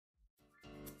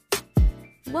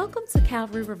Welcome to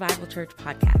Calvary Revival Church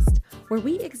Podcast, where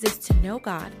we exist to know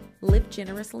God, live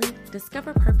generously,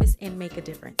 discover purpose, and make a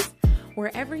difference.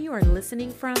 Wherever you are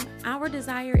listening from, our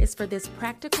desire is for this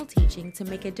practical teaching to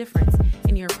make a difference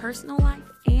in your personal life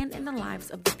and in the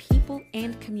lives of the people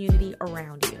and community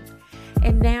around you.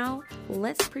 And now,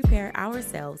 let's prepare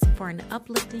ourselves for an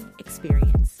uplifting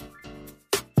experience.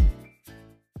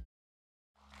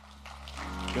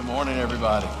 Good morning,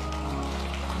 everybody.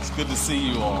 It's good to see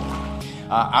you all.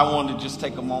 I wanted to just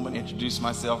take a moment and introduce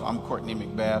myself. I'm Courtney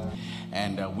McBath,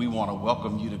 and we want to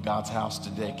welcome you to God's house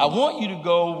today. I want you to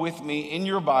go with me in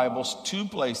your Bibles, two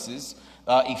places,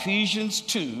 Ephesians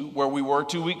 2, where we were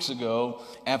 2 weeks ago,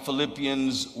 and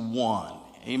Philippians 1.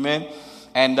 Amen.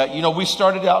 And, we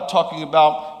started out talking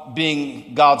about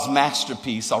being God's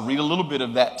masterpiece. I'll read a little bit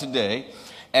of that today.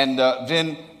 And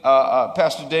then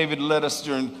Pastor David led us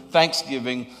during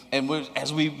Thanksgiving. And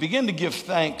as we begin to give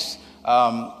thanks,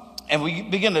 and we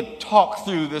begin to talk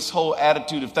through this whole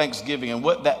attitude of thanksgiving and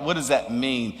what does that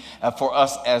mean for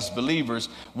us as believers.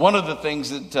 One of the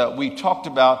things that we talked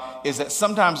about is that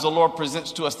sometimes the Lord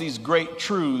presents to us these great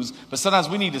truths, but sometimes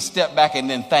we need to step back and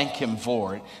then thank Him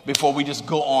for it before we just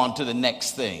go on to the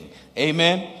next thing.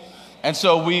 Amen. And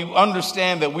so we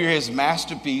understand that we're His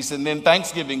masterpiece, and then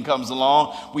Thanksgiving comes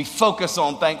along. We focus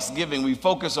on Thanksgiving. We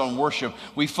focus on worship.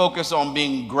 We focus on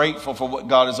being grateful for what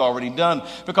God has already done.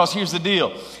 Because here's the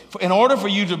deal. In order for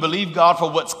you to believe God for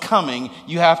what's coming,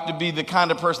 you have to be the kind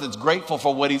of person that's grateful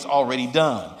for what He's already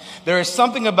done. There is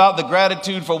something about the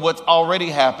gratitude for what's already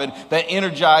happened that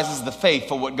energizes the faith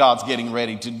for what God's getting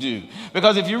ready to do.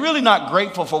 Because if you're really not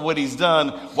grateful for what He's done,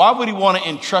 why would He want to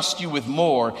entrust you with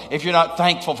more if you're not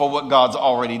thankful for what God's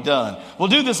already done? We'll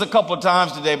do this a couple of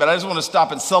times today, but I just want to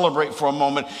stop and celebrate for a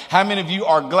moment. How many of you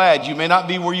are glad you may not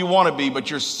be where you want to be, but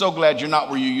you're so glad you're not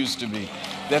where you used to be?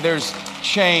 That there's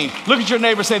change. Look at your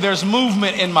neighbor and say, there's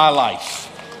movement in my life.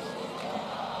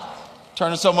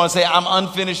 Turn to someone and say, I'm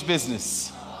unfinished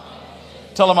business.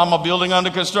 Tell them I'm a building under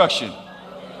construction.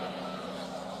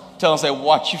 Tell them, say,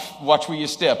 watch where you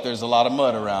step. There's a lot of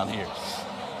mud around here.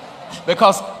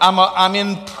 Because I'm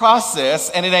in process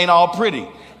and it ain't all pretty.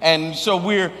 And so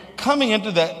we're coming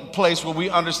into that place where we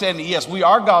understand that, yes, we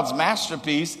are God's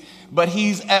masterpiece, but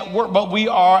He's at work, but we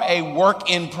are a work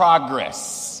in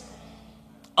progress,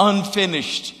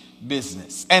 unfinished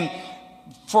business. And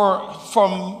for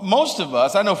most of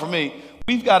us, I know for me,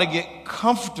 we've got to get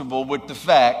comfortable with the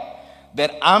fact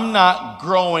that I'm not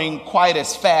growing quite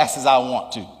as fast as I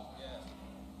want to.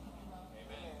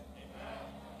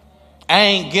 I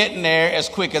ain't getting there as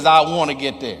quick as I want to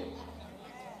get there.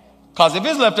 Because if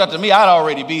it's left up to me, I'd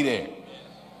already be there.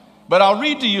 But I'll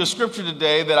read to you a scripture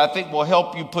today that I think will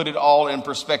help you put it all in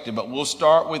perspective. But we'll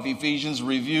start with Ephesians,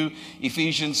 review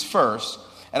Ephesians first.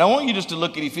 And I want you just to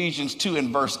look at Ephesians 2 and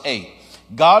verse 8.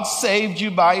 God saved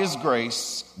you by His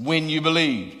grace when you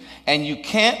believed. And you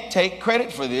can't take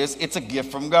credit for this. It's a gift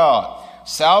from God.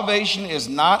 Salvation is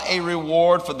not a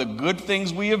reward for the good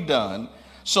things we have done,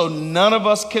 so none of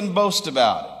us can boast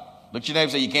about it. Look at your neighbor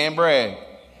and say, you can't brag.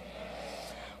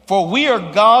 For we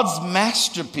are God's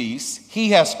masterpiece.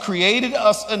 He has created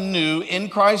us anew in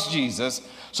Christ Jesus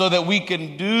so that we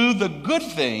can do the good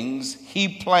things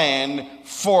He planned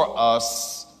for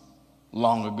us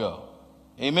long ago.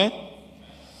 Amen?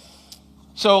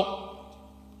 So,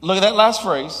 look at that last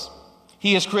phrase.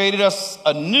 He has created us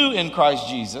anew in Christ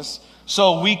Jesus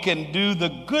so we can do the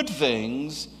good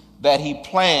things that He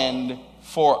planned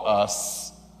for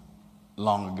us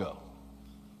long ago.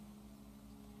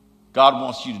 God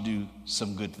wants you to do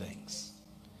some good things.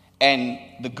 And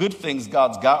the good things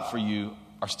God's got for you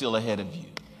are still ahead of you.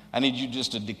 I need you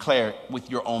just to declare it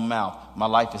with your own mouth. My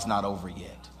life is not over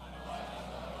yet.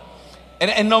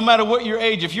 And no matter what your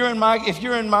age, if you're in my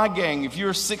gang, if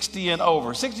you're 60 and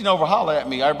over, holler at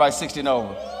me. Everybody 60 and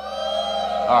over.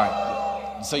 All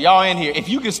right. So y'all in here, if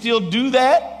you can still do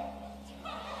that,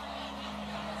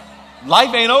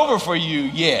 life ain't over for you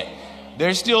yet.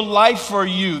 There's still life for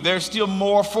you. There's still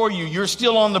more for you. You're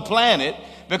still on the planet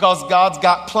because God's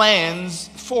got plans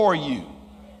for you.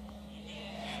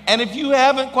 And if you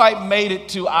haven't quite made it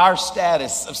to our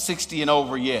status of 60 and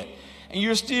over yet, and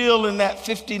you're still in that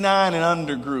 59 and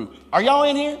under group, are y'all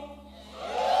in here?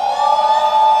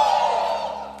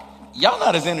 Y'all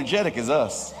not as energetic as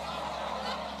us.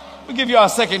 We'll give y'all a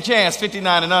second chance,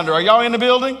 59 and under. Are y'all in the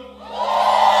building?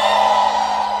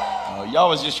 Y'all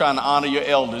was just trying to honor your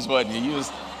elders, wasn't you? You was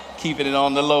keeping it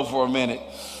on the low for a minute.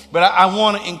 But I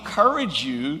want to encourage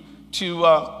you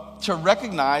to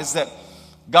recognize that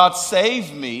God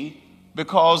saved me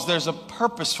because there's a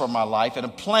purpose for my life and a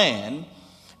plan.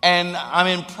 And I'm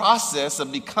in process of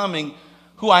becoming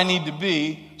who I need to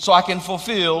be so I can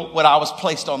fulfill what I was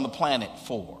placed on the planet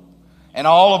for. And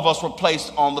all of us were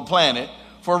placed on the planet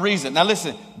for a reason. Now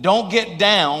listen, don't get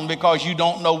down because you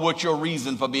don't know what your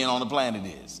reason for being on the planet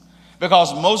is.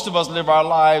 Because most of us live our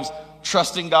lives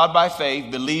trusting God by faith,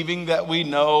 believing that we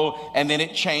know, and then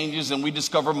it changes and we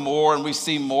discover more and we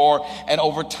see more. And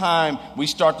over time, we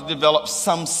start to develop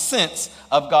some sense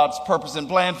of God's purpose and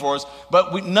plan for us.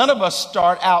 But none of us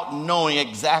start out knowing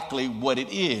exactly what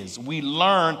it is. We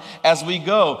learn as we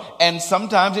go. And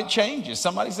sometimes it changes.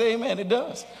 Somebody say amen. It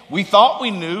does. We thought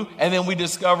we knew, and then we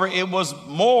discover it was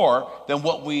more than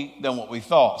what we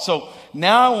thought. So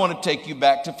now I want to take you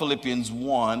back to Philippians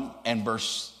 1 and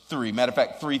verse 3. Matter of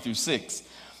fact, 3 through 6.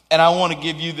 And I want to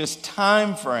give you this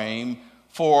time frame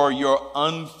for your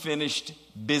unfinished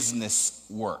business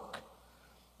work.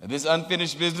 Now, this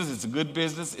unfinished business, it's a good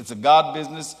business, it's a God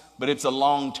business, but it's a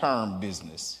long-term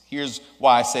business. Here's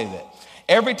why I say that.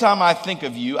 Every time I think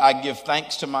of you, I give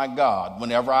thanks to my God.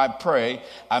 Whenever I pray,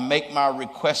 I make my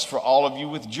requests for all of you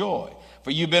with joy.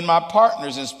 For you've been my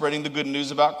partners in spreading the good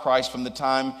news about Christ from the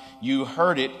time you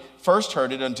first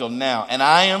heard it until now. And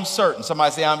I am certain,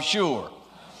 somebody say, I'm sure.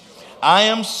 I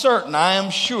am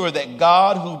sure that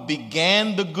God who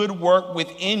began the good work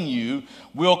within you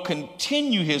will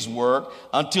continue his work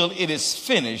until it is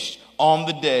finished on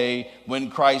the day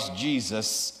when Christ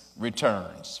Jesus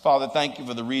returns. Father, thank you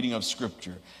for the reading of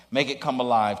Scripture. Make it come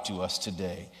alive to us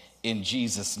today. In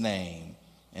Jesus' name.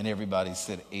 And everybody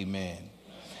said amen.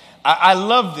 I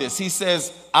love this. He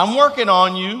says, I'm working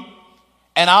on you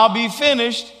and I'll be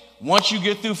finished once you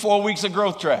get through 4 weeks of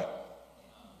growth track.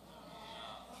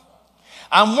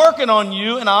 I'm working on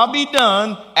you and I'll be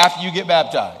done after you get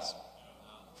baptized.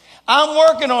 I'm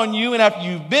working on you and after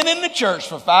you've been in the church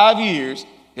for 5 years,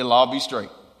 it'll all be straight.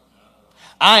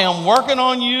 I am working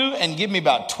on you and give me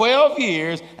about 12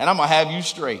 years and I'm going to have you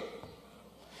straight.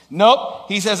 Nope.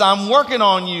 He says, I'm working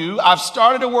on you. I've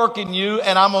started to work in you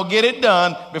and I'm going to get it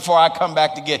done before I come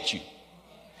back to get you.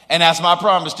 And that's my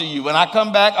promise to you. When I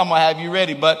come back, I'm going to have you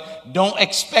ready, but don't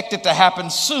expect it to happen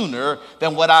sooner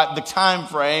than the time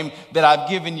frame that I've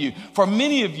given you. For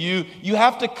many of you, you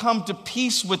have to come to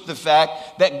peace with the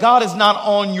fact that God is not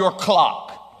on your clock.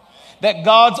 That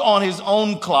God's on his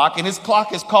own clock, and his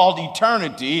clock is called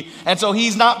eternity. And so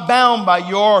he's not bound by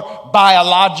your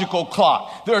biological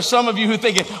clock. There are some of you who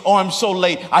think, oh, I'm so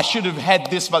late. I should have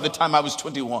had this by the time I was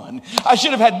 21. I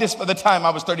should have had this by the time I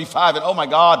was 35. And oh my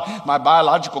God, my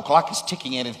biological clock is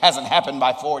ticking and it hasn't happened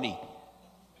by 40.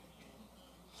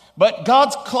 But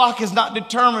God's clock is not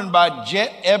determined by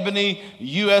Jet Ebony,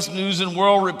 U.S. News and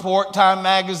World Report, Time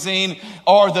Magazine,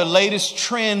 or the latest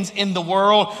trends in the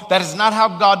world. That is not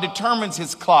how God determines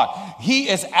his clock. He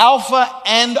is Alpha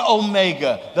and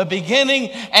Omega, the beginning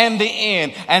and the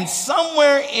end. And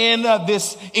somewhere in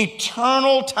this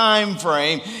eternal time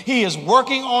frame, he is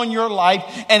working on your life.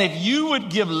 And if you would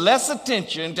give less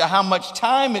attention to how much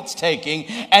time it's taking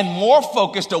and more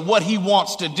focus to what he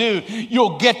wants to do,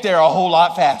 you'll get there a whole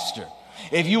lot faster.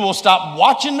 If you will stop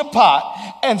watching the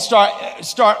pot and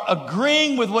start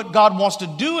agreeing with what God wants to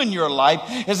do in your life,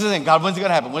 and saying, God, when's it going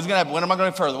to happen? When's it going to happen? When am I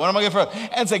going further? When am I going further?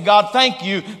 And say, God, thank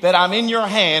you that I'm in your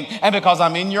hand. And because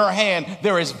I'm in your hand,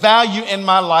 there is value in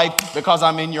my life because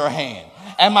I'm in your hand.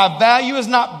 And my value is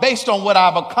not based on what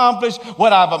I've accomplished,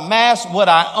 what I've amassed, what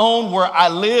I own, where I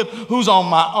live, who's on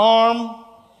my arm.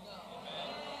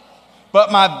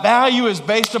 But my value is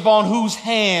based upon whose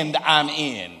hand I'm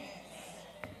in.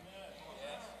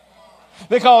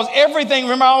 Because everything,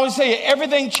 remember I always say it,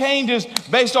 everything changes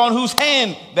based on whose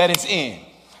hand that it's in.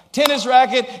 Tennis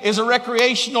racket is a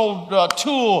recreational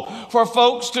tool for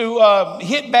folks to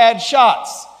hit bad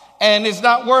shots. And it's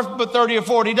not worth but $30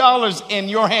 or $40 in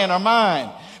your hand or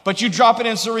mine. But you drop it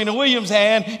in Serena Williams'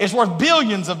 hand, it's worth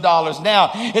billions of dollars now.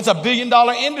 It's a $1 billion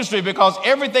industry because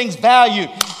everything's value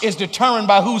is determined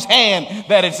by whose hand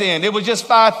that it's in. It was just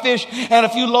 5 fish and a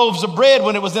few loaves of bread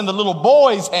when it was in the little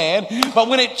boy's hand. But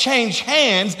when it changed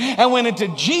hands and went into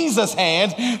Jesus'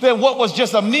 hands, then what was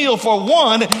just a meal for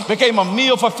one became a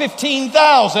meal for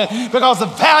 15,000 because the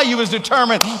value is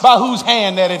determined by whose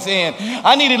hand that it's in.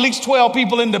 I need at least 12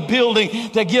 people in the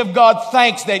building to give God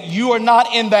thanks that you are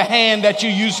not in the hand that you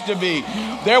used to be.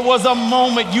 There was a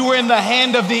moment you were in the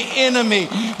hand of the enemy,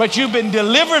 but you've been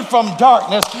delivered from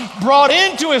darkness, brought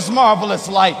into his marvelous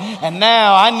light. And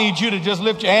now I need you to just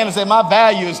lift your hand and say, my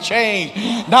value has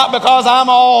changed. Not because I'm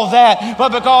all that,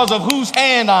 but because of whose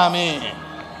hand I'm in.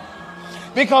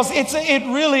 Because it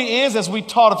really is, as we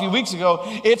taught a few weeks ago,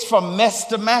 it's from mess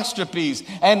to masterpiece.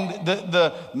 And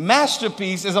the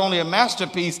masterpiece is only a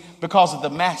masterpiece because of the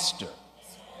master.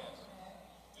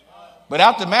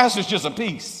 Without the master, it's just a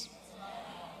piece.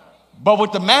 But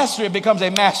with the master, it becomes a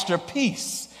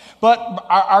masterpiece. But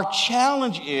our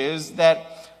challenge is that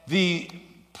the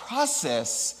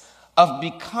process of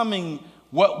becoming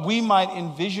what we might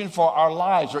envision for our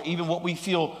lives, or even what we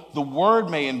feel the word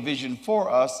may envision for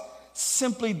us,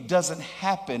 simply doesn't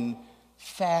happen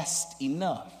fast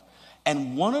enough.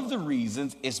 And one of the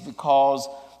reasons is because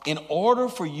in order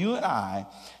for you and I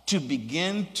to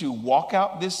begin to walk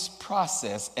out this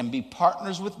process and be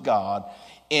partners with God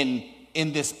in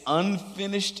this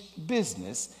unfinished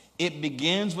business, it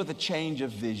begins with a change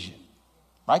of vision.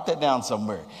 Write that down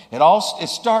somewhere. It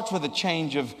starts with a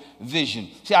change of vision.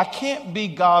 See, I can't be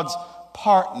God's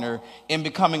partner in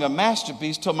becoming a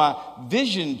masterpiece till my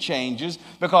vision changes,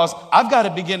 because I've got to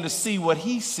begin to see what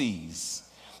he sees.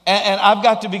 And I've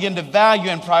got to begin to value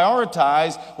and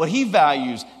prioritize what he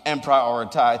values and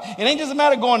prioritize. It ain't just a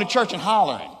matter of going to church and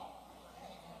hollering.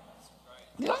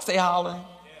 Did I say hollering?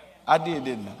 I did,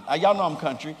 didn't I? Y'all know I'm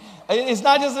country. It's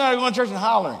not just a matter of going to church and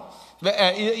hollering.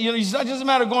 It's not just a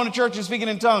matter of going to church and speaking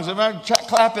in tongues, it's a matter of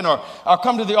clapping or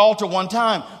come to the altar one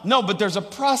time. No, but there's a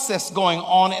process going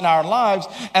on in our lives,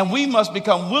 and we must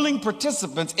become willing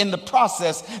participants in the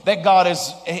process that God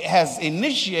has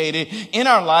initiated in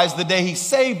our lives the day he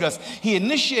saved us. He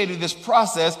initiated this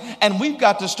process, and we've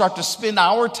got to start to spend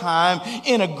our time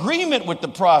in agreement with the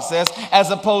process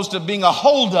as opposed to being a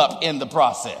holdup in the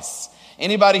process.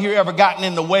 Anybody here ever gotten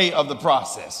in the way of the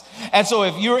process? And so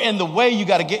if you're in the way, you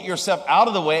got to get yourself out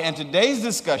of the way. And today's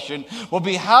discussion will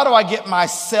be, how do I get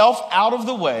myself out of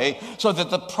the way so that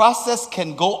the process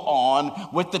can go on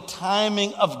with the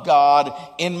timing of God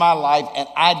in my life and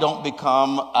I don't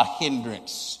become a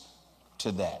hindrance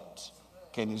to that?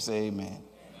 Can you say amen?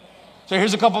 So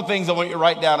here's a couple of things I want you to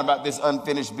write down about this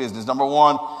unfinished business. Number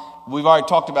one, we've already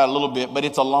talked about it a little bit, but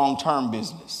it's a long-term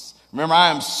business. Remember, I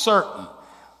am certain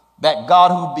that God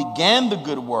who began the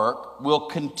good work will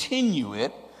continue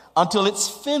it until it's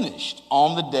finished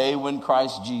on the day when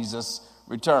Christ Jesus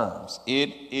returns. It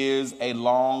is a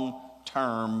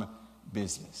long-term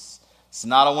business. It's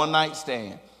not a one-night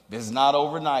stand. This is not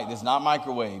overnight. This is not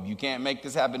microwave. You can't make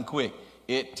this happen quick.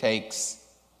 It takes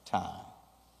time.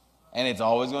 And it's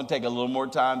always going to take a little more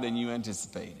time than you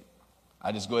anticipated.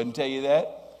 I just go ahead and tell you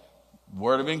that.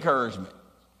 Word of encouragement.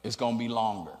 It's going to be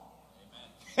longer.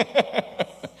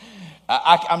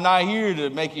 I'm not here to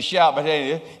make you shout, but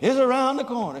hey, it's around the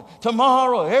corner.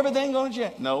 Tomorrow, everything's going to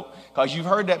change. No, because you've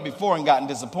heard that before and gotten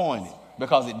disappointed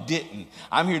because it didn't.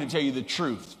 I'm here to tell you the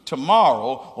truth.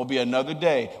 Tomorrow will be another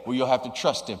day where you'll have to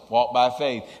trust him, walk by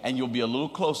faith, and you'll be a little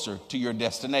closer to your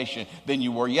destination than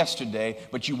you were yesterday,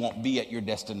 but you won't be at your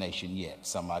destination yet.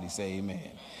 Somebody say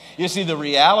amen. You see, the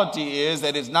reality is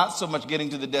that it's not so much getting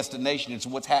to the destination, it's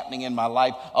what's happening in my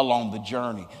life along the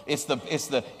journey. It's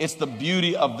the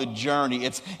beauty of the journey.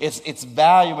 It's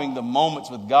valuing the moments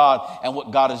with God and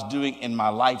what God is doing in my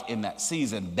life in that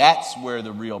season. That's where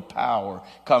the real power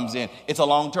comes in. It's a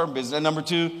long-term business. And number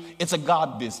two, it's a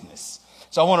God business.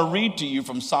 So I want to read to you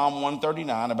from Psalm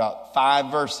 139, about 5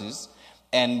 verses.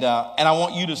 And I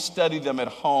want you to study them at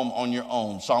home on your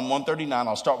own. Psalm 139,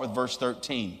 I'll start with verse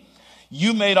 13.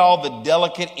 You made all the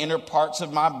delicate inner parts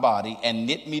of my body and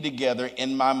knit me together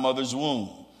in my mother's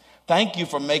womb. Thank you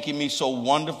for making me so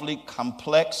wonderfully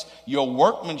complex. Your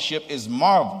workmanship is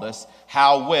marvelous.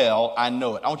 How well I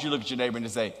know it. I want you to look at your neighbor and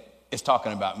just say, it's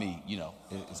talking about me. You know,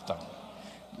 it's talking.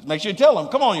 Make sure you tell them.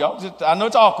 Come on, y'all. I know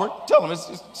it's awkward. Tell them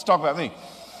it's talking about me.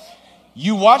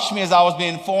 You watched me as I was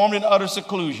being formed in utter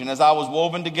seclusion, as I was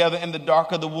woven together in the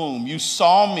dark of the womb. You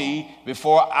saw me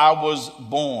before I was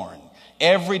born.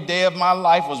 Every day of my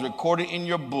life was recorded in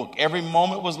your book. Every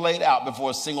moment was laid out before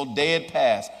a single day had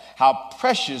passed. How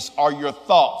precious are your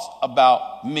thoughts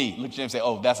about me. Look at you and say,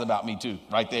 oh, that's about me too.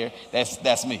 Right there.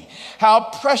 That's me. How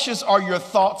precious are your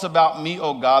thoughts about me,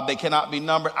 oh God. They cannot be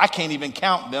numbered. I can't even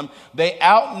count them. They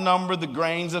outnumber the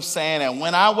grains of sand. And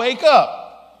when I wake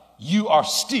up, you are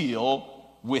still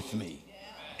with me.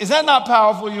 Is that not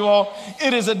powerful, you all?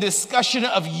 It is a discussion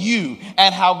of you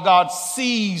and how God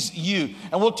sees you.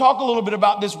 And we'll talk a little bit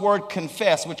about this word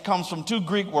confess, which comes from 2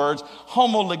 Greek words,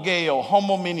 homologeo,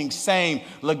 homo meaning same,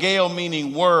 legeo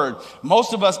meaning word.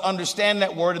 Most of us understand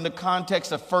that word in the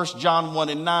context of 1 John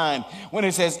 1:9, when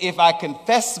it says, if I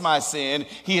confess my sin,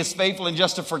 he is faithful and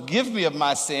just to forgive me of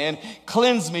my sin,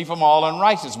 cleanse me from all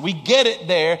unrighteousness. We get it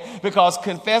there because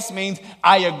confess means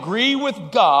I agree with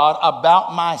God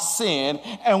about my sin,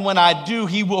 And when I do,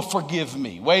 he will forgive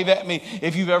me. Wave at me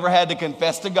if you've ever had to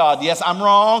confess to God, yes, I'm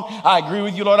wrong. I agree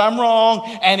with you, Lord, I'm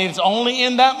wrong. And it's only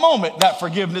in that moment that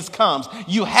forgiveness comes.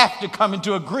 You have to come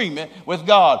into agreement with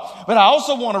God. But I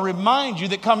also want to remind you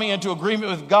that coming into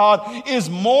agreement with God is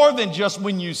more than just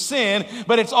when you sin,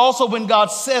 but it's also when God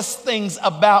says things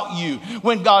about you.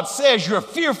 When God says you're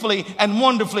fearfully and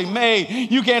wonderfully made,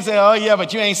 you can't say, oh yeah,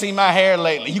 but you ain't seen my hair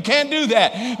lately. You can't do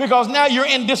that because now you're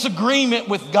in disagreement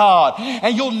with God,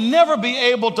 and you'll never be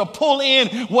able to pull in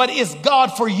what is God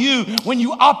for you when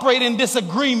you operate in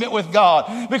disagreement with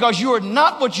God, because you are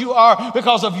not what you are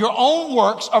because of your own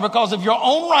works or because of your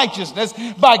own righteousness.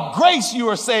 By grace you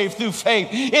are saved through faith.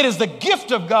 It is the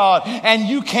gift of God, and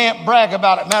you can't brag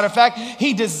about it. Matter of fact,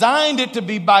 he designed it to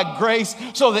be by grace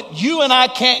so that you and I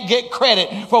can't get credit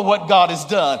for what God has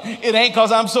done. It ain't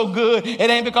because I'm so good. It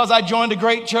ain't because I joined a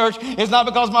great church. It's not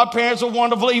because my parents were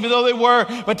wonderful, even though they were,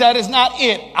 but that is not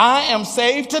it. I am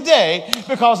saved today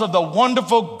because of the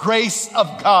wonderful grace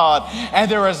of God, and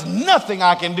there is nothing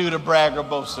I can do to brag or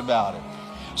boast about it.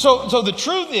 So the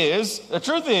truth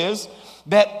is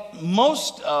that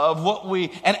most of what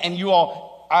we, and you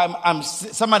all,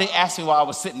 somebody asked me while I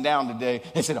was sitting down today,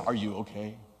 they said, are you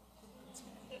okay?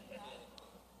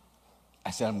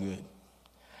 I said, I'm good.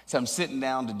 So I'm sitting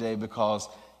down today because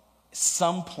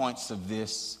some points of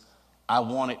this, I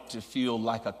want it to feel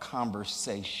like a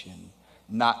conversation,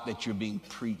 not that you're being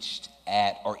preached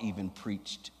at or even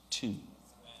preached to.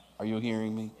 Are you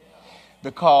hearing me?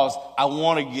 Because I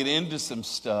want to get into some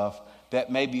stuff that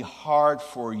may be hard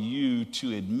for you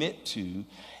to admit to,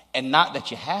 and not that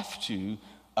you have to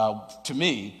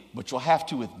me, but you'll have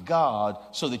to with God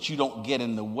so that you don't get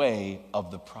in the way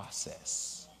of the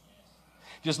process.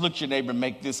 Just look at your neighbor and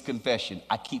make this confession.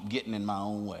 I keep getting in my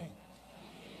own way.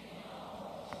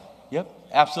 Yep,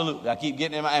 absolutely. I keep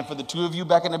getting in my, and for the two of you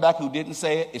back in the back who didn't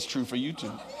say it, it's true for you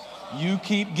too. You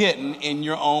keep getting in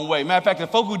your own way. Matter of fact, the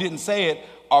folk who didn't say it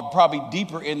are probably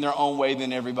deeper in their own way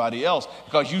than everybody else,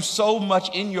 because you so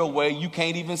much in your way, you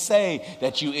can't even say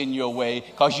that you in your way,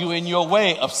 because you in your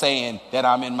way of saying that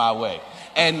I'm in my way.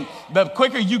 And the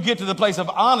quicker you get to the place of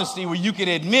honesty where you can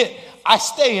admit, I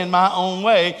stay in my own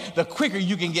way, the quicker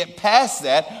you can get past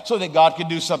that so that God can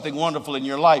do something wonderful in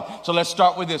your life. So let's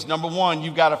start with this. Number one,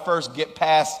 you've got to first get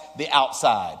past the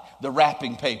outside, the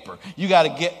wrapping paper. You got to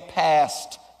get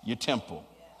past your temple.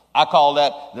 I call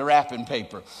that the wrapping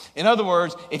paper. In other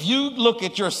words, if you look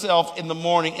at yourself in the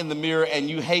morning in the mirror and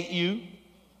you hate you,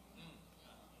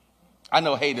 I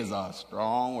know hate is a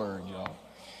strong word, y'all,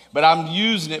 but I'm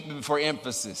using it for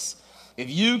emphasis. If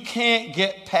you can't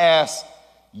get past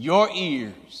your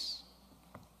ears,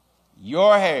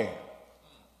 your hair,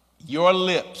 your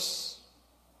lips,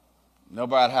 know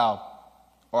about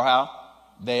how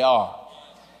they are.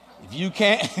 If you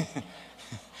can't,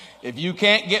 if you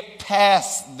can't get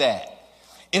past that,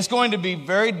 it's going to be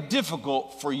very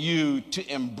difficult for you to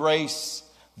embrace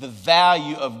the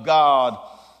value of God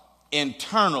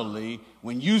internally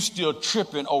when you still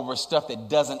tripping over stuff that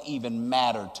doesn't even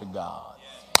matter to God.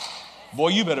 Boy,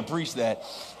 you better preach that.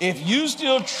 If you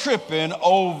still tripping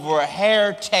over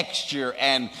hair texture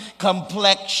and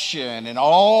complexion and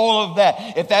all of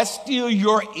that, if that's still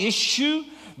your issue,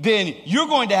 then you're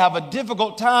going to have a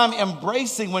difficult time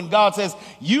embracing when God says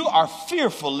you are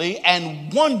fearfully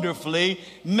and wonderfully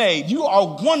made. You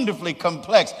are wonderfully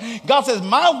complex. God says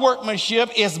my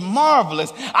workmanship is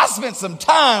marvelous. I spent some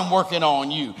time working on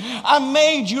you. I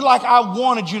made you like I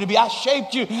wanted you to be. I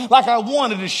shaped you like I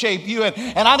wanted to shape you.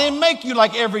 And I didn't make you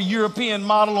like every European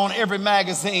model on every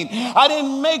magazine. I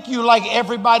didn't make you like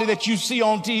everybody that you see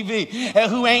on TV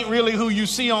who ain't really who you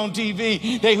see on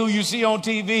TV. They who you see on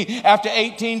TV after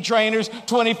 18 trainers,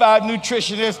 25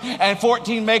 nutritionists, and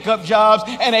 14 makeup jobs,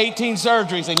 and 18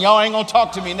 surgeries. And y'all ain't gonna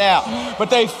talk to me now. But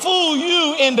they fool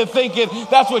you into thinking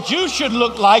that's what you should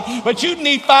look like, but you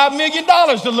need $5 million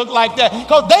to look like that,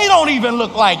 because they don't even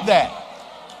look like that.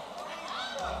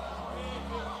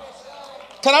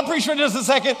 Can I preach for just a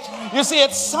second? You see,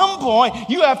 at some point,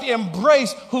 you have to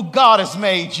embrace who God has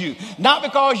made you. Not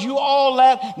because you all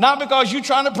that, not because you're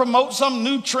trying to promote some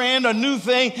new trend or new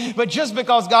thing, but just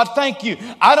because, God, thank you.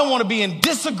 I don't want to be in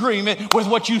disagreement with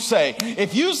what you say.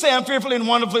 If you say I'm fearfully and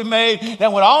wonderfully made,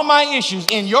 then with all my issues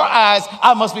in your eyes,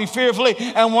 I must be fearfully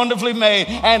and wonderfully made.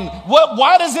 And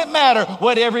why does it matter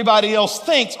what everybody else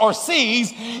thinks or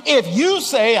sees if you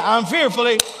say I'm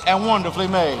fearfully and wonderfully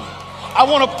made? I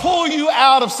want to pull you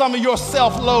out of some of your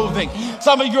self-loathing.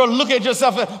 Some of your look at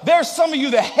yourself. There's some of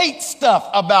you that hate stuff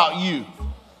about you.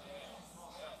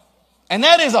 And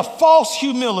that is a false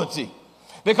humility.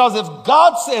 Because if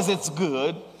God says it's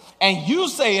good and you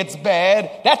say it's bad,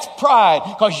 that's pride,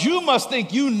 because you must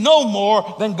think you know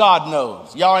more than God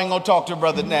knows. Y'all ain't going to talk to a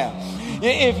brother now.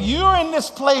 If you're in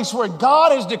this place where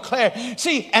God has declared,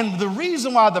 see, and the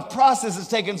reason why the process is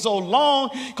taking so long,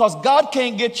 because God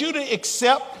can't get you to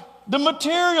accept the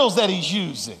materials that he's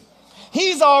using.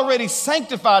 He's already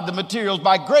sanctified the materials.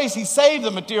 By grace, he saved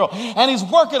the material, and he's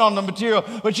working on the material,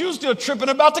 but you're still tripping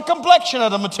about the complexion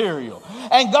of the material.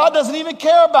 And God doesn't even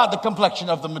care about the complexion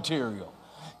of the material.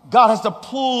 God has to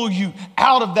pull you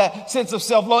out of that sense of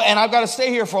self-love. And I've got to stay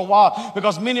here for a while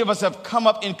because many of us have come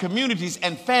up in communities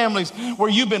and families where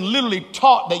you've been literally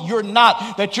taught that you're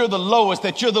not, that you're the lowest,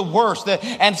 that you're the worst.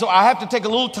 And so I have to take a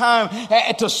little time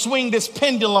to swing this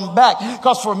pendulum back,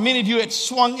 because for many of you it's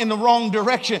swung in the wrong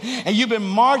direction and you've been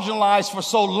marginalized for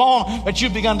so long that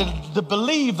you've begun to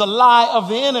believe the lie of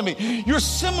the enemy. You're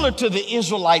similar to the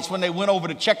Israelites when they went over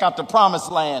to check out the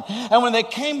promised land. And when they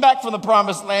came back from the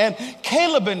promised land,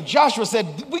 Caleb and Joshua said,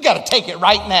 we got to take it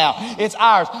right now. It's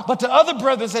ours. But the other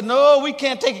brethren said, no, we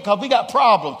can't take it because we got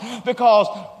problems. Because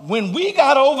when we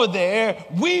got over there,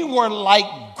 we were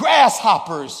like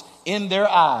grasshoppers in their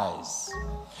eyes.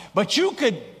 But you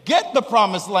could get the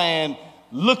promised land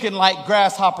looking like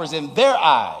grasshoppers in their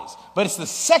eyes. But it's the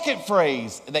second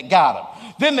phrase that got them.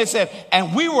 Then they said,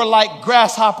 and we were like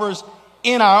grasshoppers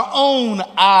in our own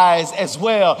eyes as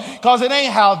well. Because it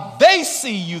ain't how they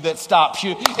see you that stops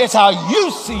you. It's how you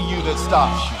see you that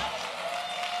stops you.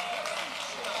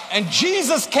 And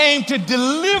Jesus came to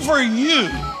deliver you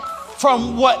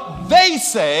from what they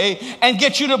say and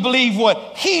get you to believe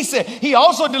what he said. He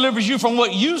also delivers you from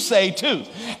what you say too.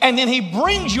 And then he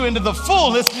brings you into the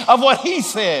fullness of what he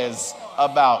says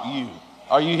about you.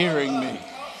 Are you hearing me?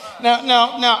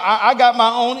 Now, I got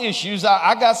my own issues.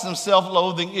 I got some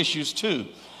self-loathing issues too.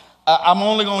 I'm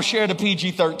only going to share the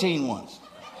PG-13 ones.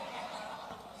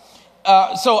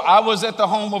 So I was at the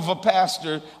home of a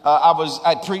pastor.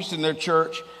 I preached in their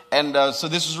church, and so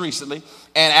this was recently.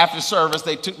 And after service,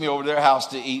 they took me over to their house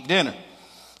to eat dinner.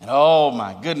 And oh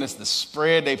my goodness, the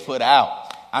spread they put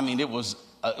out. I mean, it was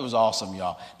awesome,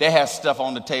 y'all. They had stuff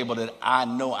on the table that I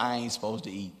know I ain't supposed to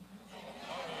eat.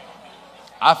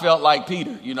 I felt like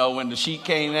Peter, you know, when the sheet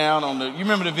came down you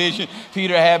remember the vision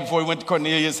Peter had before he went to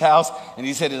Cornelius' house? And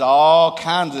he said, there's all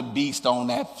kinds of beasts on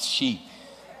that sheet.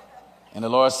 And the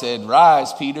Lord said,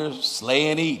 rise, Peter,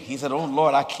 slay and eat. He said, oh,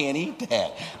 Lord, I can't eat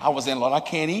that. I was saying, Lord, I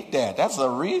can't eat that. That's a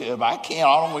rib. I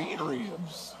don't want to eat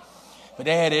ribs. But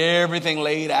they had everything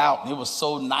laid out. And it was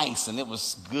so nice, and it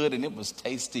was good, and it was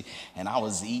tasty. And I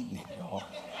was eating it, y'all.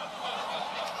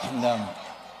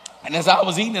 And as I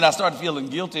was eating it, I started feeling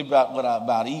guilty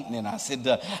about eating it. I said,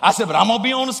 but I'm going to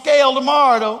be on the scale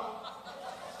tomorrow, though.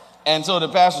 And so the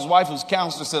pastor's wife, who's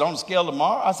counselor, said, on the scale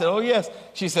tomorrow? I said, oh, yes.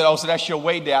 She said, oh, so that's your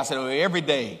weigh day. I said, oh, every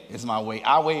day is my weight.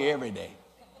 I weigh every day.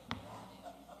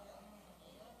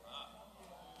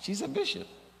 She said, Bishop,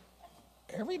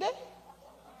 every day?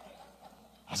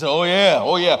 I said, oh,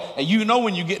 yeah. And you know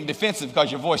when you're getting defensive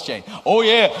because your voice changed. Oh,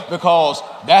 yeah, because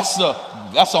that's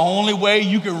the only way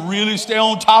you can really stay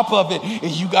on top of it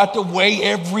is you got to weigh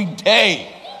every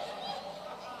day.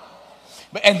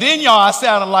 And then, y'all, I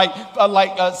sounded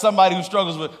like somebody who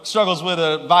struggles with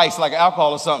a vice like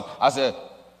alcohol or something. I said,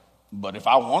 but if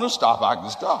I want to stop, I can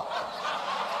stop.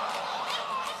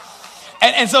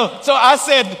 And so I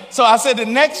said the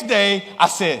next day, I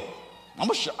said,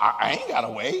 I ain't got to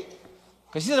weigh.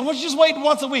 Because she said, well, just wait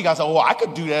once a week. I said, well, I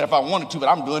could do that if I wanted to, but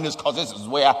I'm doing this because this is the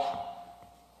way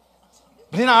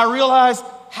But then I realized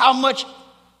how much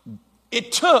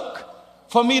it took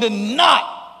for me to not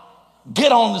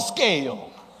get on the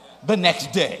scale the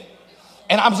next day.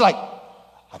 And I was like,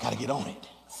 I got to get on it.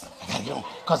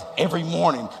 Because every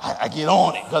morning I get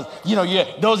on it. Because,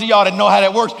 those of y'all that know how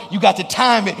that works, you got to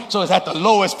time it so it's at the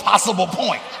lowest possible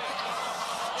point.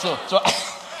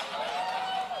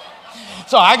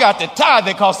 So I got to tithe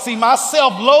it because, see, my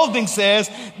self-loathing says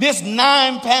this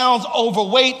 9 pounds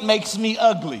overweight makes me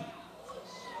ugly.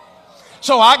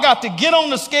 So I got to get on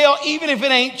the scale even if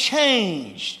it ain't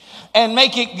changed and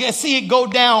see it go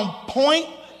down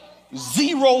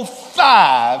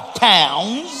 0.05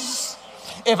 pounds.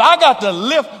 If I got to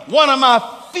lift one of my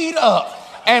feet up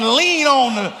and lean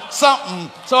on something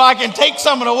so I can take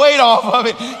some of the weight off of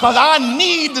it, because I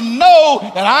need to know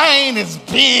that I ain't as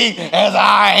big as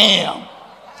I am.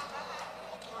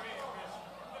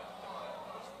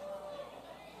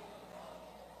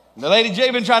 The Lady J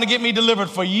been trying to get me delivered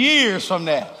for years from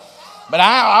that. But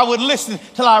I would listen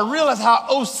till I realized how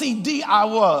OCD I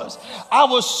was. I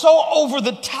was so over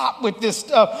the top with this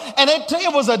stuff. And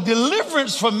it was a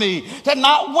deliverance for me to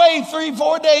not weigh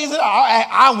 3-4 days.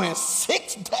 I went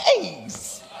 6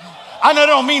 days. I know it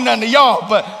don't mean nothing to y'all,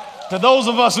 but To those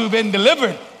of us who've been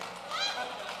delivered,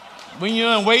 when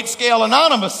you're in Weight Scale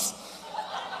Anonymous,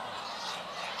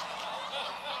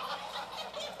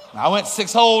 I went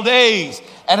 6 whole days.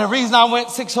 And the reason I went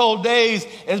 6 whole days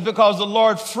is because the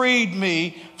Lord freed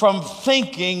me from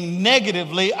thinking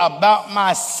negatively about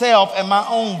myself and my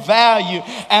own value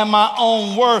and my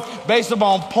own worth based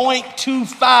upon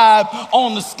 0.25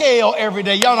 on the scale every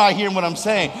day. Y'all not hearing what I'm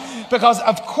saying? Because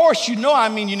of course, you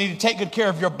need to take good care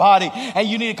of your body, and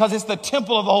you need it because it's the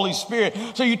temple of the Holy Spirit.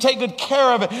 So you take good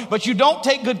care of it, but you don't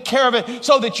take good care of it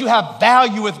so that you have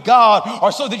value with God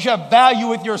or so that you have value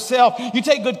with yourself. You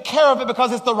take good care of it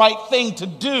because it's the right thing to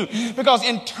do, because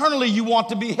internally you want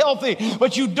to be healthy,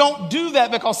 but you don't do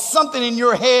that because something in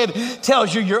your head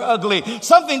tells you you're ugly.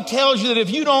 Something tells you that if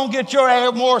you don't get your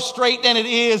hair more straight than it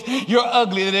is, you're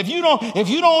ugly. That if you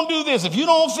don't do this, if you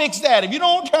don't fix that, if you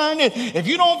don't turn it, if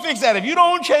you don't fix that, if you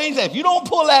don't change that, if you don't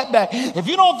pull that back, if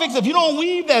you don't fix it, if you don't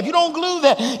weave that, if you don't glue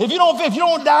that, if you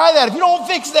don't dye that, if you don't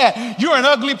fix that, you're an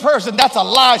ugly person. That's a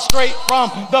lie straight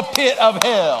from the pit of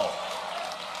hell.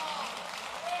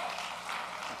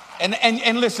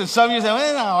 And listen, some of you say,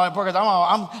 well,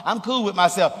 no, I'm cool with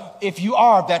myself. If you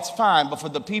are, that's fine. But for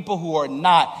the people who are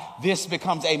not, this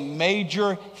becomes a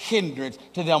major hindrance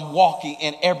to them walking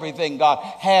in everything God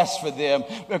has for them,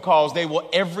 because they will,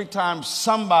 every time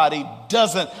somebody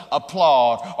doesn't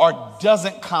applaud or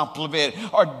doesn't compliment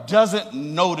or doesn't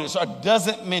notice or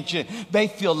doesn't mention, they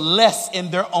feel less in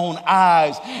their own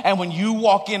eyes. And when you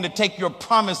walk in to take your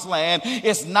promised land,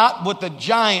 it's not what the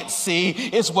giants see,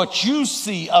 it's what you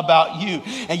see about you.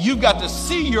 And you've got to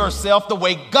see yourself the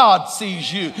way God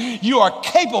sees you. You are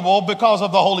capable because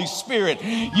of the Holy Spirit.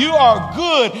 You are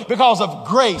good because of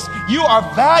grace. You are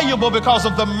valuable because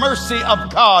of the mercy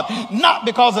of God, not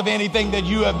because of anything that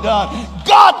you have done.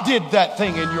 God did that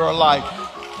thing in your life.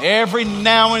 Every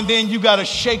now and then you got to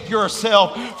shake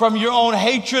yourself from your own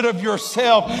hatred of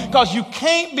yourself, because you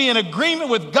can't be in agreement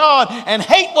with God and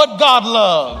hate what God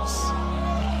loves.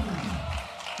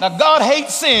 Now, God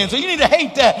hates sin, so you need to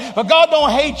hate that. But God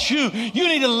don't hate you. You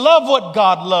need to love what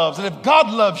God loves. And if God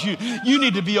loves you, you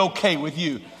need to be okay with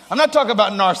you. I'm not talking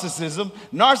about narcissism.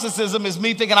 Narcissism is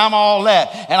me thinking I'm all that,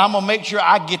 and I'm going to make sure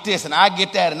I get this and I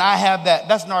get that and I have that.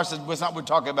 That's narcissism. That's not what we're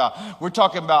talking about. We're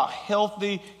talking about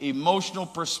healthy, emotional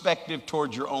perspective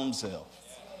towards your own self.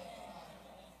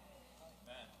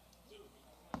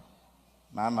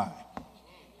 My.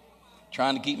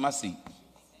 Trying to keep my seat.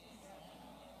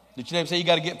 Did your neighbor say you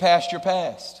got to get past your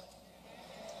past?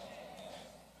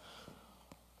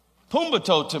 Pumbaa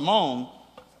told Timon,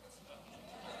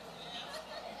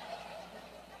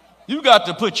 you got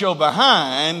to put your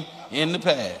behind in the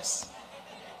past.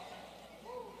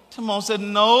 Timon said,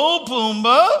 no,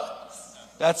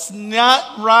 Pumbaa, that's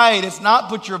not right. It's not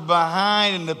put your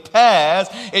behind in the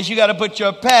past. It's you got to put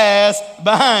your past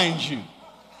behind you.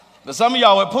 But some of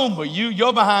y'all with Pumbaa,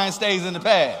 your behind stays in the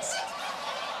past.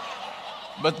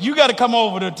 But you got to come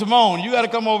over to Timon. You got to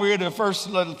come over here to the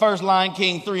first Lion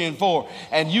King 3 and 4.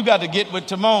 And you got to get with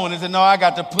Timon and say, no, I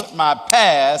got to put my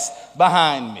past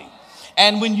behind me.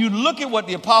 And when you look at what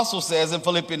the apostle says in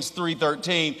Philippians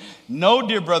 3:13, no,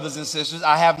 dear brothers and sisters,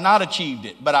 I have not achieved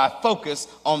it, but I focus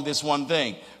on this one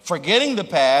thing. Forgetting the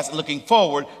past, looking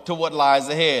forward to what lies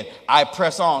ahead. I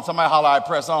press on. Somebody holler, I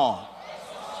press on.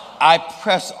 I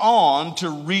press on to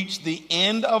reach the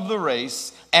end of the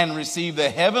race and receive the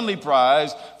heavenly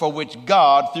prize for which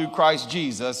God, through Christ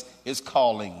Jesus, is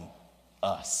calling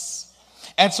us.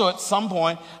 And so at some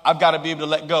point, I've got to be able to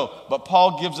let go. But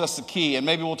Paul gives us a key, and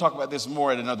maybe we'll talk about this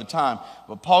more at another time.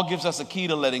 But Paul gives us a key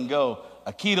to letting go.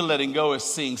 A key to letting go is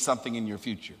seeing something in your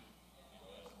future.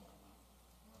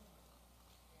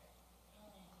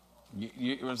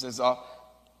 You want to say so?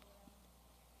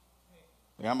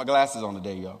 I got my glasses on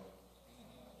today, y'all.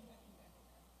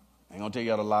 I ain't going to tell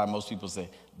y'all the lie most people say,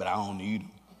 but I don't need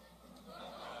them.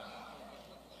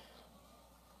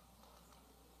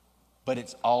 But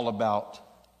it's all about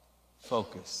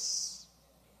focus.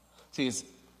 See, it's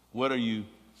what are you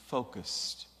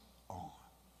focused on?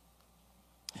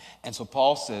 And so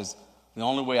Paul says, the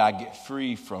only way I get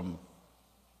free from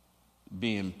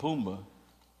being Pumbaa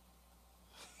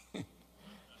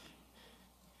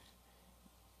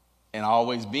and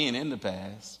always being in the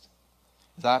past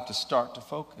is I have to start to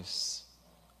focus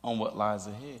on what lies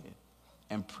ahead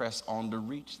and press on to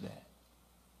reach that.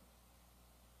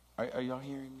 Are y'all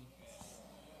hearing me?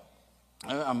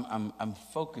 I'm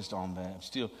focused on that. I'm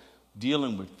still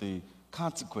dealing with the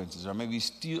consequences, or maybe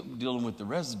still dealing with the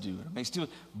residue, or maybe still,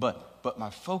 but my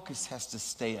focus has to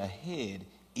stay ahead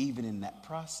even in that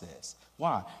process.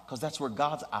 Why? Because that's where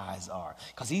God's eyes are.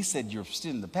 Because he said you're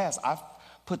still in the past.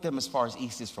 put them as far as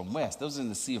east is from west. Those are in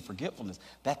the sea of forgetfulness.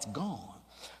 That's gone.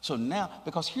 So now,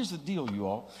 because here's the deal, you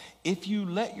all. If you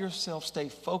let yourself stay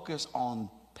focused on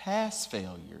past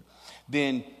failure,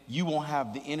 then you won't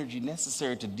have the energy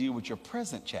necessary to deal with your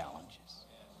present challenges.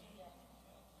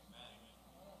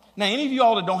 Now, any of you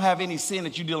all that don't have any sin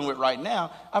that you're dealing with right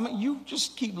now, I mean, you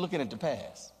just keep looking at the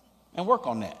past and work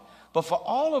on that. But for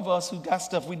all of us who got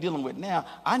stuff we're dealing with now,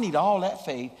 I need all that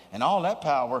faith and all that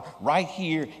power right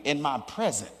here in my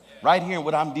present, right here in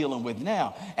what I'm dealing with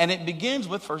now. And it begins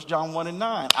with 1 John 1 and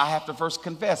 9. I have to first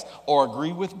confess or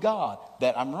agree with God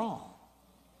that I'm wrong.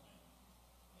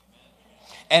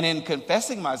 And in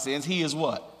confessing my sins, he is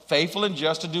what? Faithful and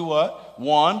just to do what?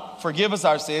 1, forgive us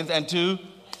our sins, and 2,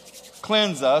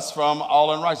 cleanse us from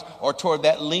all unrighteousness, or toward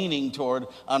that leaning toward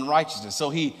unrighteousness. So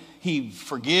he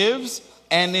forgives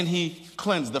and then he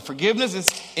cleanses. The forgiveness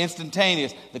is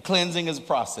instantaneous. The cleansing is a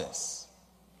process.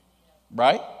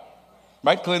 Right?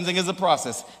 Right? Cleansing is a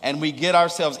process. And we get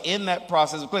ourselves in that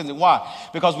process of cleansing. Why?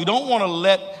 Because we don't want to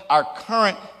let our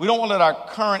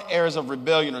current areas of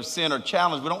rebellion or sin or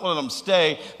challenge, we don't want to let them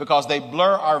stay because they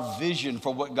blur our vision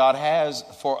for what God has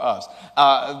for us.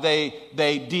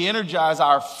 They de-energize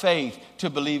our faith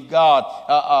to believe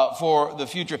God for the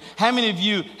future. How many of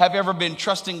you have ever been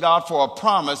trusting God for a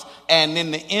promise and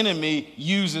then the enemy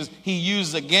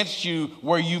uses against you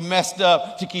where you messed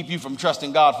up to keep you from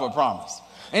trusting God for a promise?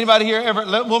 Anybody here ever,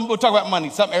 we'll talk about money,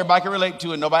 something everybody can relate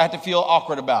to and nobody have to feel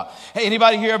awkward about. Hey,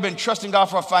 anybody here ever been trusting God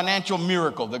for a financial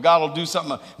miracle, that God will do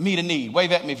something to meet a need?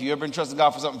 Wave at me if you ever been trusting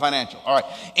God for something financial. All right.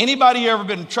 Anybody here ever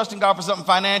been trusting God for something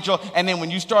financial, and then when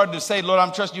you started to say, Lord,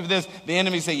 I'm trusting you for this, the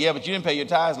enemy say, yeah, but you didn't pay your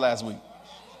tithes last week.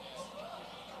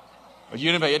 Or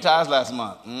you didn't pay your tithes last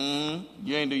month.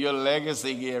 You ain't do your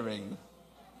legacy giving.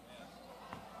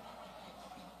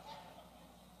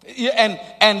 Yeah,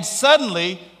 and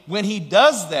suddenly, when he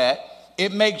does that,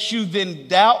 it makes you then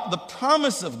doubt the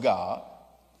promise of God,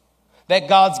 that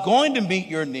God's going to meet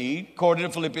your need, according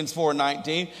to Philippians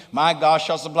 4:19. My God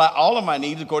shall supply all of my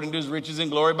needs according to his riches and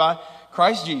glory by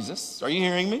Christ Jesus. Are you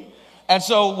hearing me? And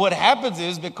so what happens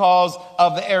is, because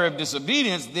of the area of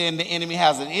disobedience, then the enemy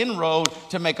has an inroad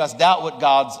to make us doubt what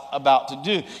God's about to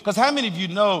do. Because how many of you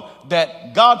know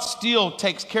that God still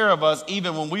takes care of us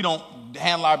even when we don't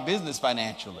handle our business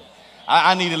financially?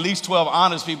 I need at least 12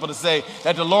 honest people to say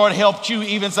that the Lord helped you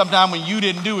even sometime when you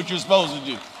didn't do what you're supposed to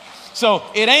do. So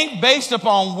it ain't based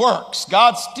upon works.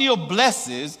 God still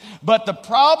blesses, but the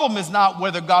problem is not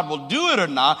whether God will do it or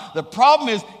not. The problem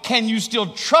is, can you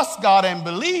still trust God and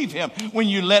believe him when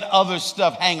you let other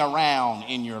stuff hang around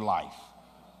in your life?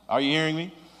 Are you hearing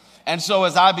me? And so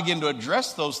as I begin to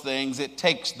address those things, it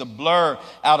takes the blur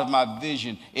out of my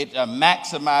vision. It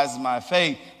maximizes my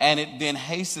faith, and it then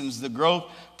hastens the growth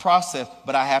process,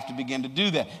 but I have to begin to do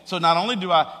that. So not only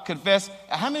do I confess,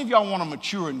 how many of y'all want to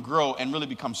mature and grow and really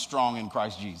become strong in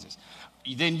Christ Jesus?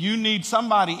 Then you need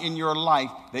somebody in your life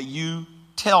that you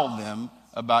tell them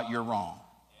about your wrong.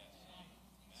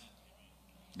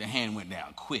 The hand went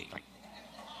down quick.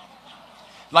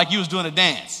 Like you was doing a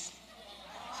dance.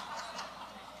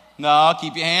 No,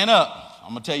 keep your hand up.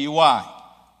 I'm going to tell you why.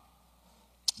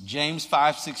 James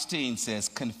 5:16 says,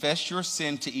 confess your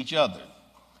sin to each other.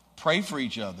 Pray for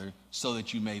each other so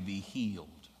that you may be healed.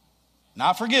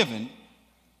 Not forgiven,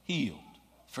 healed.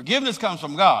 Forgiveness comes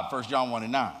from God, 1 John 1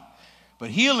 and 9. But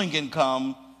healing can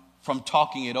come from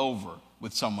talking it over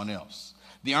with someone else.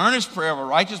 The earnest prayer of a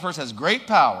righteous person has great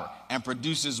power and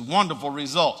produces wonderful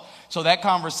results. So that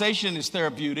conversation is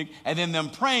therapeutic, and then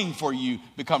them praying for you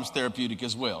becomes therapeutic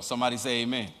as well. Somebody say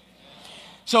amen.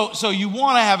 So you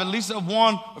want to have at least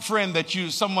one friend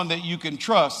someone that you can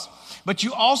trust. But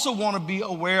you also want to be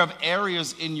aware of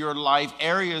areas in your life,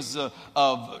 areas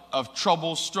of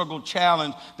trouble, struggle,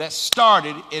 challenge that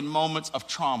started in moments of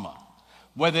trauma.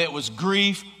 Whether it was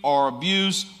grief or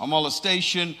abuse or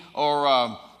molestation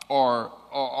or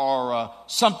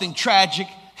something tragic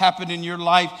happened in your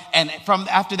life, and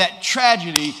after that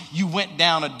tragedy, you went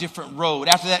down a different road.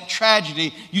 After that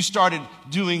tragedy, you started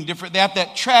doing different. After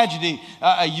that tragedy,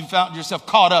 you found yourself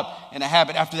caught up in a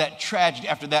habit. After that tragedy,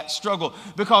 after that struggle,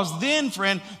 because then,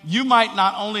 friend, you might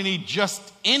not only need just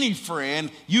any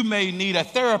friend, you may need a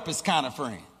therapist kind of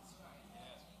friend.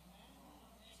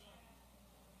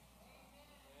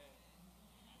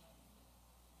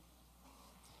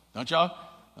 Don't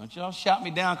y'all shout me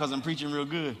down because I'm preaching real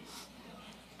good.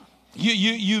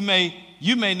 You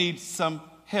may need some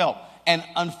help. And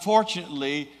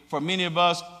unfortunately, for many of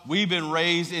us, we've been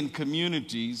raised in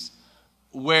communities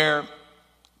where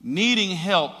needing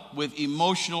help with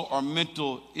emotional or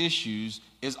mental issues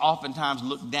is oftentimes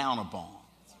looked down upon.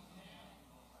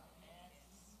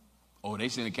 Oh, they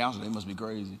send a counselor. They must be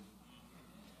crazy.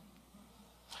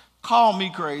 Call me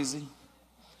crazy.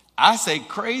 I say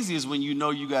crazy is when you know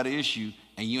you got an issue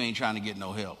and you ain't trying to get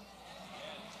no help.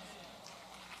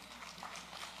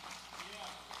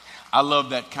 I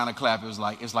love that kind of clap. It's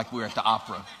like we're at the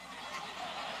opera.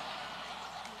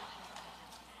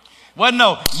 Wasn't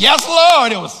no, yes,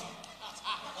 Lord. It was,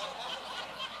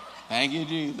 thank you,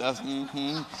 Jesus.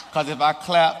 Because if I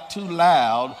clap too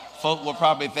loud, folk will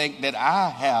probably think that I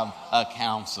have a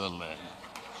counselor.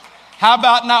 How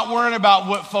about not worrying about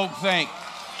what folk think?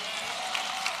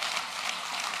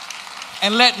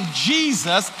 And letting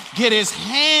Jesus get his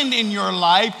hand in your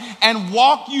life and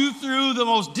walk you through the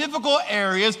most difficult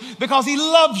areas because he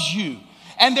loves you.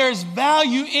 And there's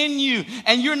value in you.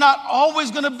 And you're not always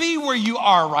going to be where you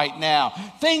are right now.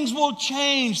 Things will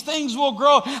change. Things will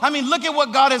grow. I mean, look at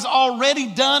what God has already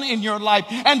done in your life.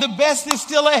 And the best is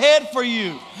still ahead for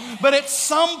you. But at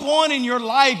some point in your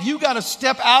life, you got to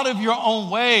step out of your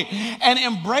own way and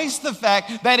embrace the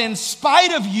fact that in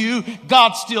spite of you,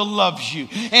 God still loves you.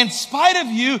 In spite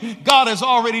of you, God has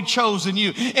already chosen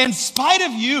you. In spite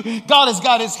of you, God has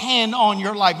got his hand on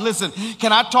your life. Listen,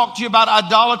 can I talk to you about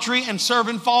idolatry and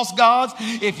serving false gods?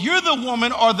 If you're the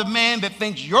woman or the man that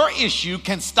thinks your issue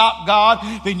can stop God,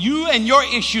 then you and your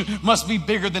issue must be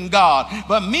bigger than God.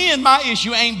 But me and my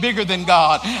issue ain't bigger than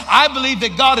God. I believe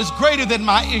that God is greater than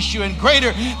my issue and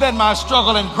greater than my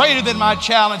struggle and greater than my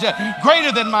challenge,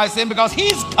 greater than my sin, because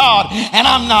he's God and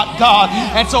I'm not God.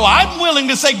 And so I'm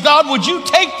willing to say, God, would you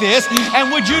take this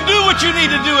and would you do what you need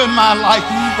to do in my life?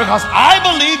 Because I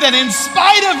believe that in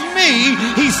spite of me,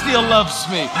 he still loves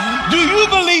me. Do you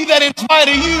believe that in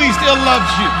spite of you, he still loves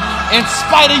you? In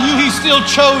spite of you, he still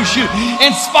chose you.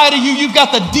 In spite of you, you've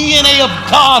got the DNA of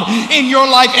God in your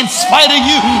life. In spite of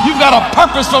you, you've got a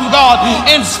purpose from God.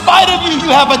 In spite of you,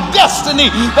 you have a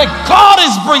destiny that God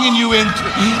is bringing you into.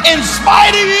 In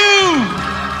spite of you,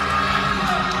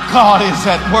 God is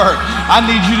at work. I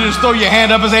need you to just throw your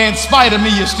hand up and say, in spite of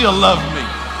me, you still love me.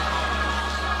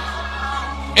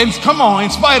 And come on, in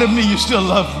spite of me, you still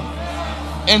love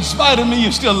me. In spite of me,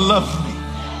 you still love me.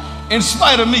 In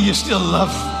spite of me, you still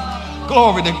love me.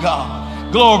 Glory to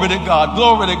God. Glory to God.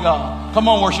 Glory to God. Come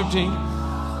on, worship team.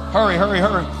 Hurry, hurry,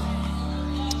 hurry.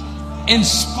 In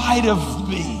spite of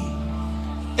me.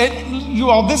 You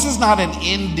all, this is not an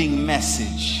ending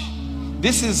message.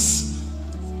 This is,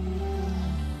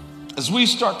 as we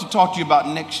start to talk to you about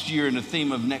next year and the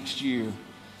theme of next year,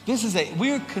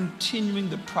 we're continuing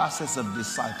the process of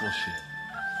discipleship.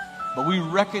 But we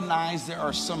recognize there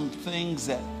are some things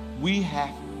that we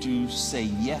have to say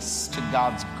yes to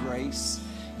God's grace,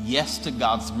 yes to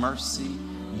God's mercy,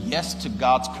 yes to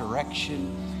God's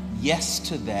correction, yes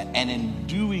to that. And in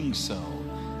doing so,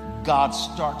 God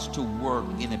starts to work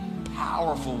in a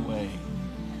powerful way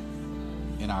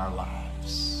in our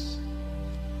lives.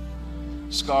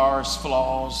 Scars,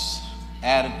 flaws,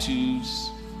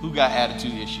 attitudes. Who got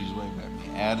attitude issues? Wait a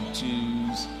minute.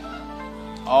 Attitudes,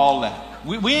 all that.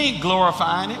 We ain't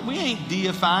glorifying it. We ain't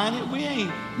deifying it. We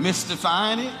ain't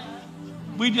mystifying it.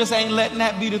 We just ain't letting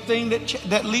that be the thing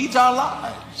that leads our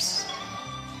lives.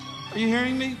 Are you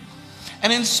hearing me?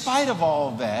 And in spite of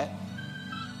all that,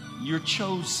 you're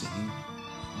chosen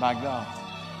by God.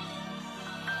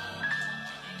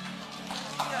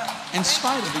 In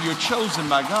spite of it, you're chosen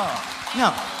by God. Now,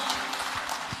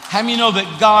 how many know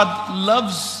that God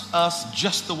loves us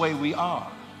just the way we are,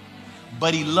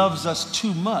 but he loves us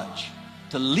too much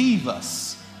to leave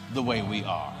us the way we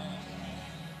are?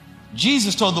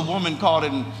 Jesus told the woman caught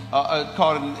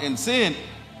in sin,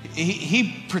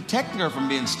 he protected her from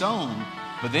being stoned,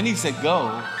 but then he said,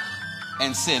 go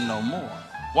and sin no more.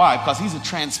 Why? Because he's a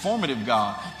transformative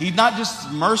God. He's not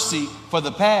just mercy for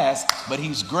the past, but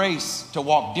he's grace to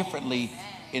walk differently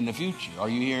in the future. Are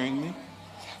you hearing me?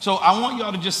 So I want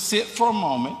y'all to just sit for a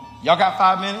moment. Y'all got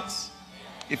 5 minutes?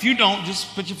 If you don't,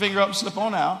 just put your finger up and slip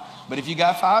on out. But if you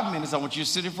got 5 minutes, I want you to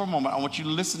sit here for a moment. I want you to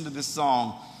listen to this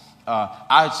song.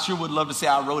 I sure would love to say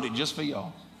I wrote it just for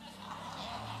y'all,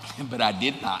 but I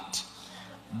did not.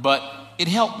 But it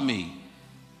helped me.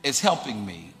 It's helping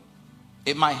me.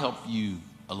 It might help you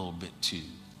a little bit too.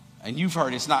 And you've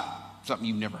heard, it's not something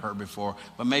you've never heard before,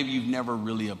 but maybe you've never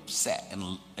really sat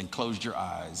and closed your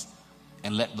eyes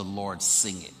and let the Lord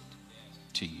sing it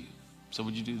to you. So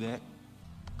would you do that?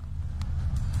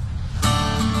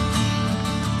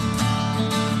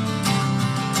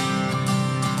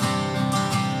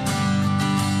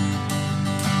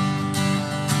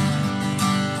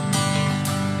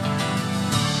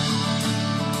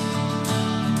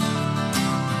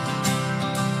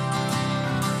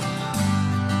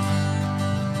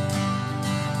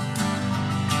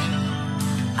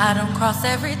 I don't cross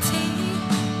every T,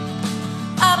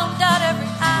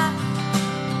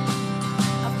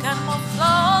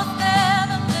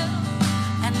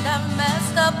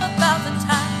 up 1,000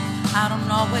 times. I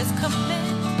don't always commit.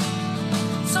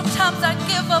 Sometimes I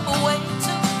give up way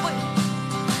too quick.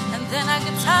 And then I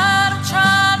get tired of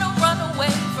trying to run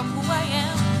away from who I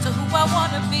am to who I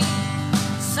want to be.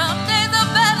 Some days are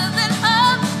better than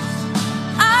others.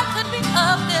 I could be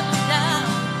up and down.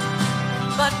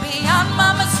 But beyond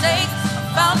my mistakes, I'm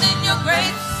found in your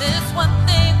grace. This one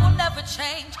thing will never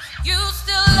change. You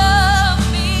still love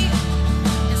me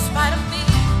in spite of me.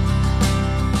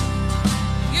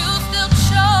 You still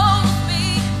chose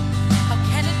me. How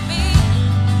can it be?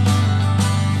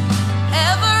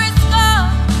 Every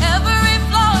scar, every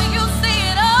flaw, you see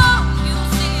it all. You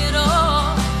see it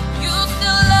all. You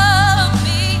still love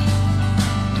me.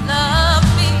 Love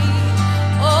me.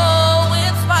 Oh,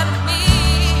 in spite of me.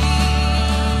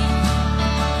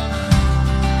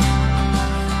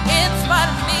 In spite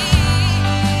of me.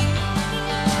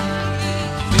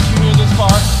 Did you hear this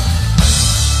part?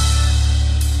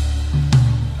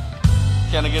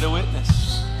 Can I get a witness?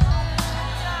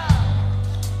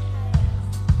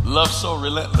 Love so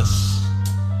relentless,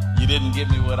 you didn't give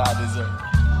me what I deserved,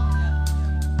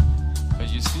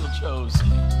 because you still chose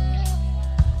me.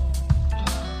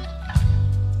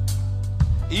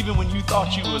 Even when you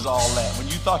thought you was all that, when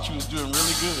you thought you was doing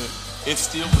really good, it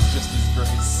still was just His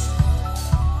grace.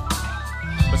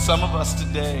 But some of us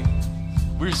today,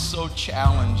 we're so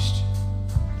challenged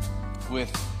with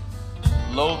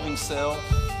loathing self,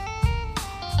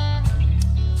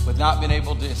 with not being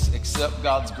able to accept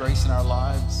God's grace in our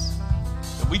lives,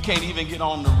 that we can't even get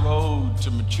on the road to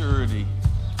maturity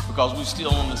because we're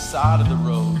still on the side of the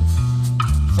road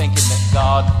thinking that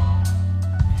God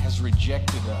has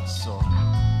rejected us or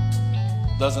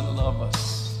doesn't love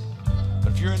us.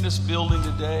 But if you're in this building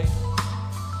today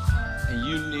and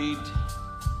you need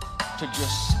to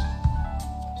just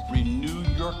renew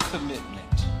your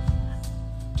commitment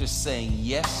to saying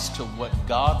yes to what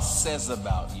God says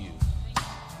about you,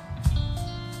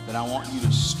 then I want you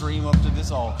to stream up to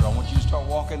this altar. I want you to start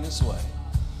walking this way.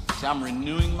 See, I'm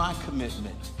renewing my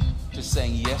commitment to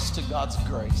saying yes to God's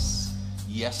grace,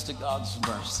 yes to God's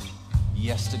mercy,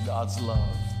 yes to God's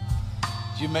love.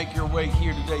 As you make your way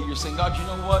here today, you're saying, God, you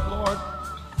know what, Lord?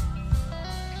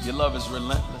 Your love is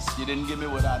relentless. You didn't give me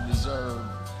what I deserve.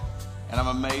 And I'm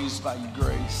amazed by your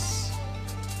grace.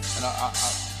 And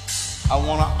I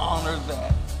want to honor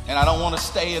that. And I don't want to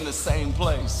stay in the same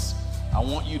place. I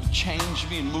want you to change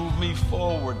me and move me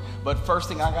forward. But first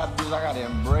thing I got to do is I got to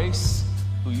embrace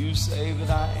who you say that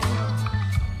I am.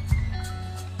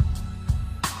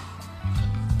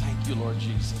 Thank you, Lord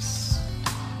Jesus.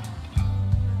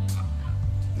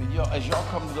 And as y'all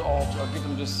come to the altar, I'll get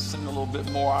them just sing a little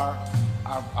bit more.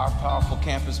 Our powerful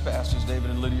campus pastors, David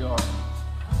and Lydia,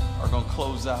 are going to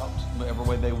close out whatever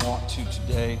way they want to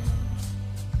today.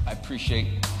 I appreciate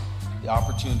the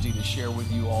opportunity to share with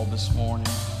you all this morning.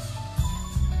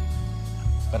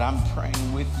 But I'm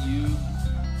praying with you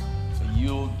that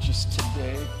you'll just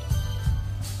today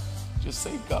just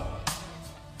say, God,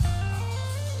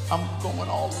 I'm going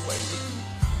all the way with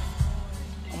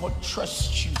you. I'm going to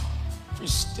trust you for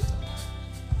still.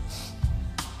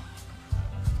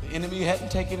 The enemy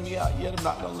hadn't taken me out yet. I'm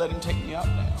not going to let him take me out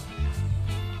now.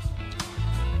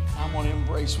 I want to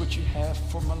embrace what you have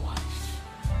for my life.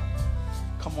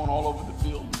 Come on all over the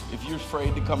building. If you're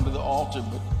afraid to come to the altar,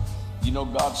 but you know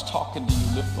God's talking to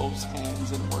you, lift those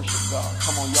hands and worship God.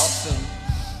 Come on, y'all sing.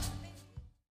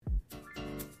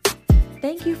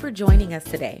 Thank you for joining us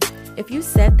today. If you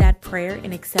said that prayer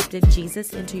and accepted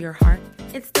Jesus into your heart,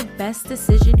 it's the best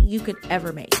decision you could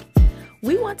ever make.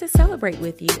 We want to celebrate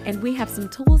with you, and we have some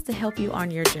tools to help you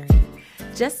on your journey.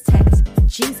 Just text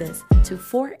Jesus to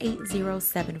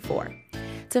 48074.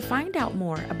 To find out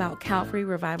more about Calvary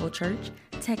Revival Church,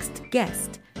 text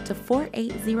GUEST to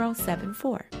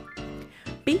 48074.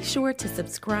 Be sure to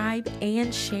subscribe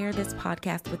and share this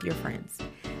podcast with your friends.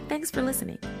 Thanks for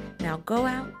listening. Now go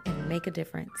out and make a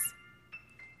difference.